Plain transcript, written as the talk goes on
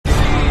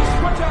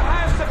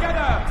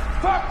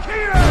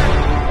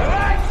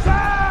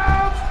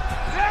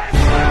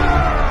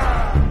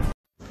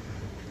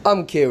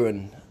I'm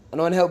Kieran,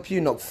 and I want to help you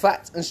knock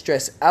fat and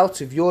stress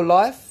out of your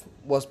life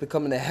whilst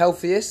becoming the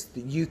healthiest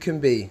that you can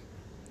be.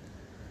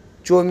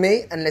 Join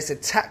me and let's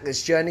attack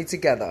this journey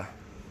together.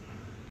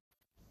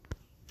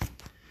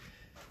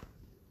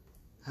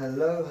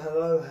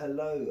 Hello,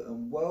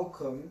 and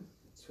welcome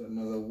to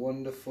another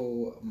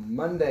wonderful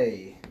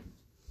Monday.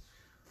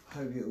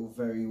 Hope you're all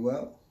very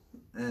well,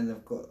 and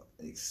I've got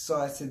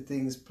exciting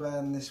things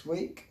planned this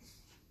week.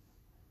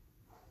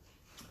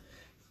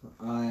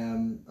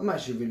 I'm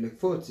actually really looking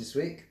forward to this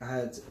week. I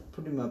had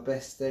probably my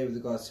best day with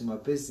regards to my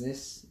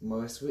business, my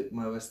best week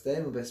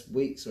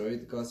with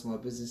regards to my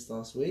business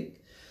last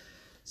week.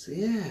 So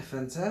yeah,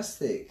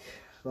 fantastic.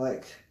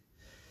 Like,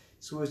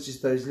 it's always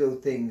just those little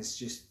things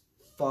just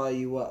fire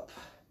you up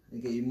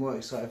and get you more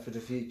excited for the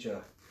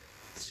future.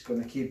 Just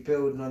gonna keep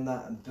building on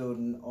that and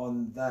building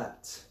on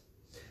that.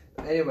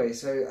 But anyway,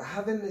 so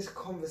having this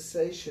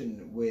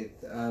conversation with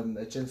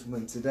a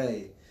gentleman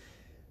today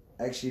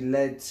actually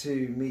led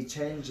to me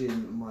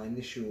changing my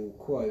initial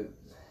quote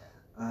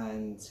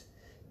and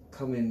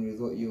coming with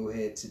what you'll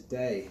hear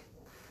today.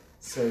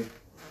 So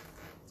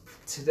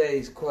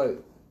today's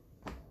quote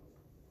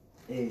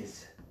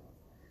is,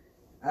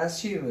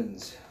 as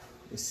humans,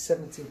 we're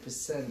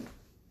 70%,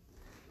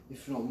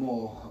 if not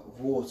more, of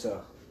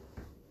water.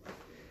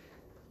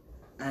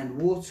 And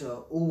water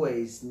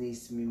always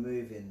needs to be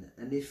moving.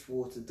 And if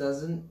water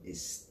doesn't, it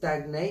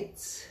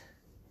stagnates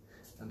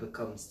and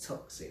becomes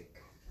toxic.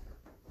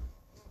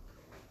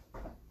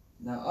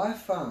 Now, I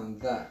found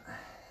that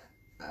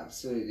I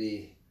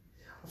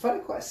found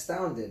it quite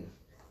astounding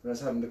when I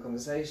was having the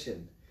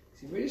conversation.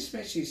 It really just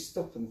makes you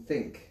stop and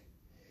think.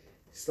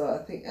 It's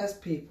like, I think as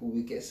people,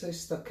 we get so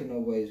stuck in our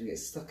ways, we get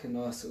stuck in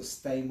our sort of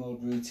same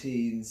old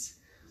routines.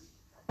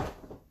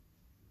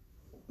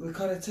 We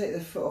kind of take our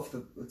foot off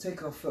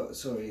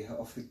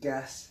the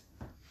gas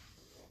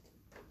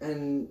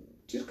and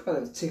just kind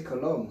of tick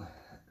along.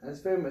 And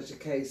it's very much a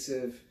case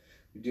of,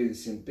 we do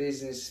this in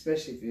business,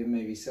 especially if you're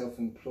maybe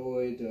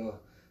self-employed or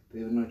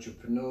be an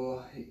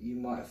entrepreneur. You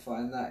might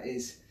find that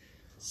is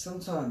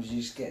sometimes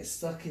you just get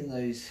stuck in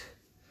those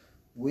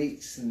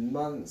weeks and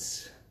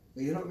months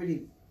where you're not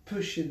really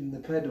pushing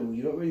the pedal,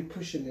 you're not really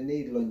pushing the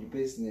needle on your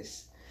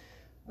business.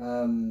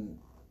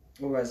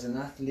 Or as an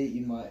athlete,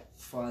 you might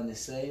find the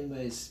same,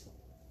 as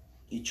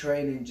your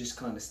training just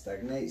kind of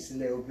stagnates a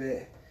little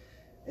bit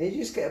and you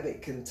just get a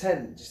bit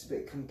content, just a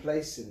bit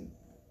complacent.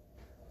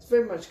 It's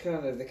very much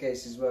kind of the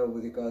case as well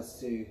with regards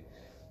to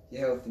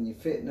your health and your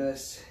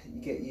fitness.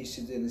 You get used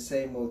to doing the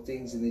same old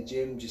things in the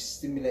gym, just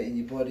stimulating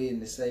your body in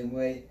the same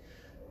way,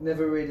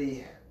 never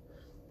really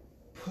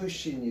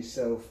pushing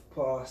yourself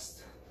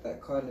past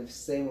that kind of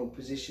same old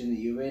position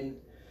that you're in,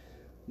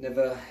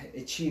 never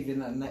achieving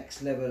that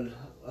next level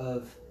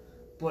of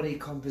body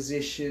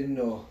composition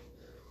or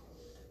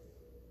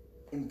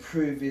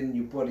improving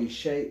your body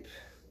shape,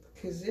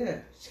 because yeah,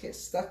 you just get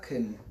stuck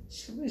and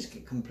you just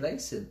get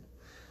complacent.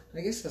 I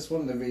guess that's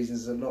one of the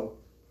reasons a lot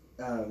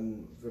of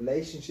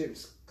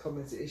relationships come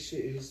into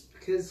issues,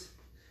 because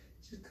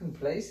it's just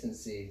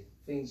complacency.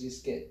 Things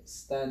just get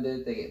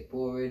standard, they get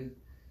boring.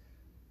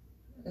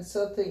 And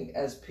so I think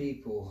as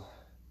people,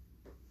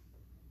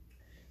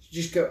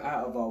 you just go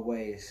out of our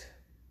ways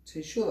to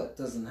ensure that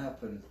doesn't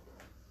happen.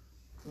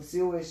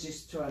 We're always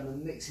just trying to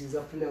mix things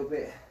up a little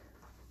bit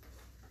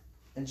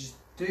and just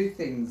do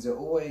things that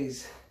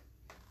always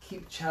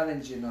keep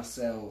challenging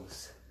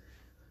ourselves.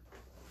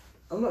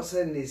 I'm not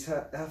saying these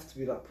have to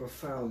be like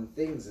profound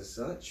things as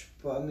such,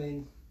 but I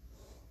mean,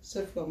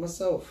 so for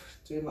myself,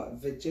 doing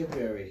like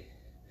Vegabuary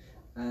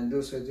and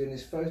also doing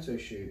this photo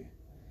shoot.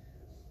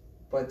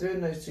 By doing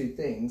those two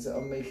things,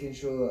 I'm making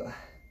sure that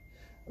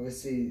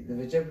obviously the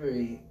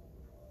Vegabuary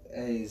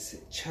has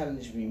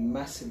challenged me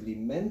massively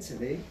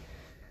mentally,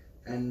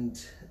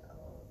 and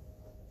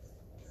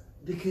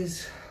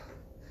because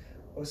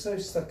I was so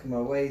stuck in my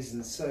ways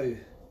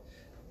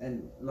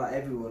and like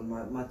everyone,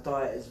 my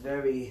diet is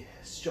very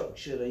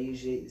structured. I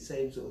usually eat the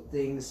same sort of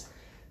things.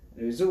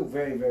 It was all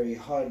very, very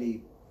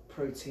highly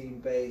protein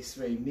based,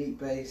 very meat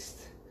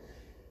based.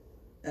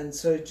 And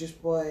so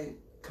just by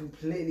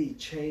completely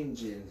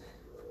changing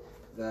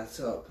that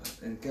up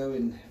and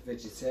going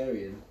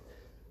vegetarian,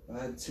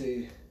 I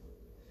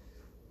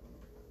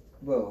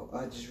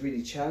just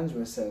really challenged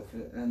myself,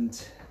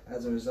 and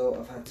as a result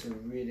I've had to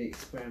really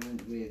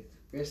experiment with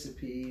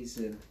recipes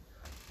and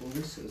all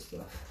this sort of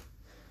stuff.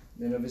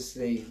 Then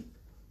obviously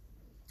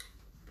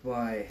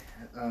by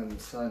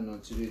signing on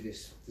to do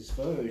this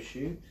photo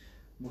shoot,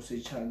 I'm also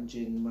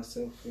challenging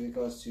myself with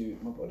regards to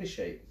my body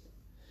shape,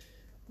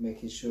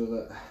 making sure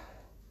that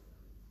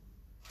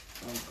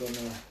I'm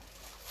gonna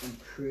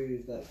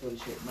improve that body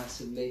shape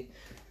massively.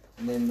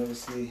 And then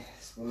obviously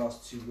it's my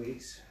last 2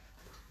 weeks,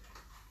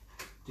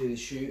 do the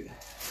shoot,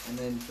 and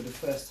then for the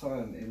first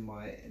time in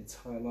my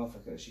entire life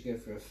I can actually go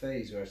through a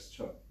phase where I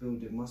start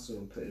building muscle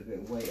and putting a bit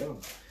of weight on.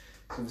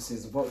 Obviously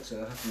as a boxer,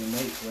 having to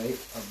make weight,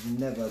 I've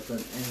never done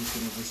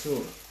anything of the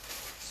sort.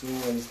 It's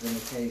always been a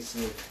case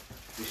of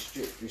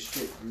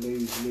restrict,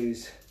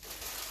 lose,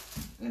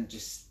 and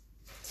just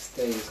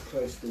stay as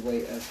close to the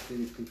weight as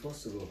physically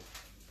possible.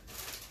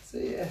 So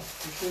yeah,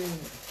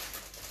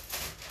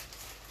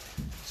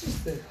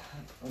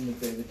 on a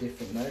bit of a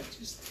different note,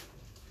 just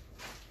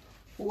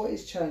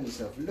always challenge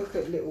yourself. Look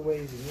at little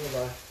ways in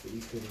your life that you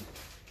can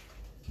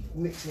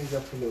mix things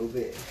up a little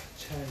bit,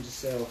 challenge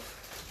yourself,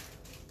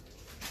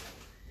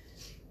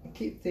 and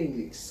keep things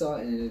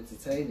exciting and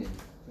entertaining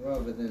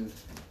rather than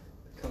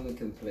becoming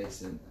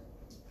complacent.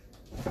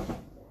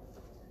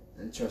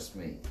 And trust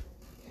me,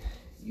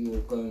 you are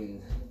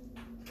going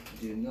to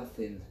do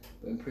nothing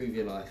but improve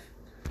your life.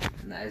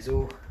 And that is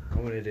all I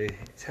want to do,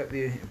 is help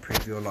you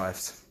improve your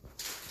lives.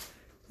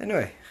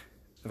 Anyway,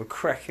 have a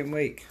cracking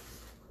week.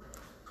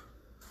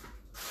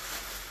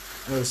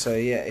 Also,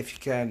 yeah, if you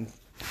can,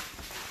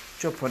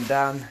 drop on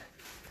down,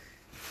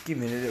 give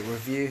me a little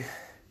review,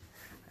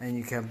 and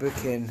you can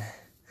book in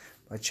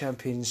my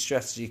champion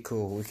strategy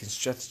call. We can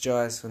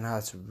strategize on how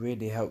to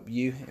really help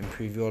you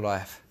improve your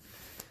life.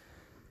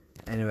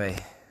 Anyway,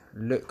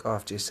 look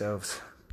after yourselves.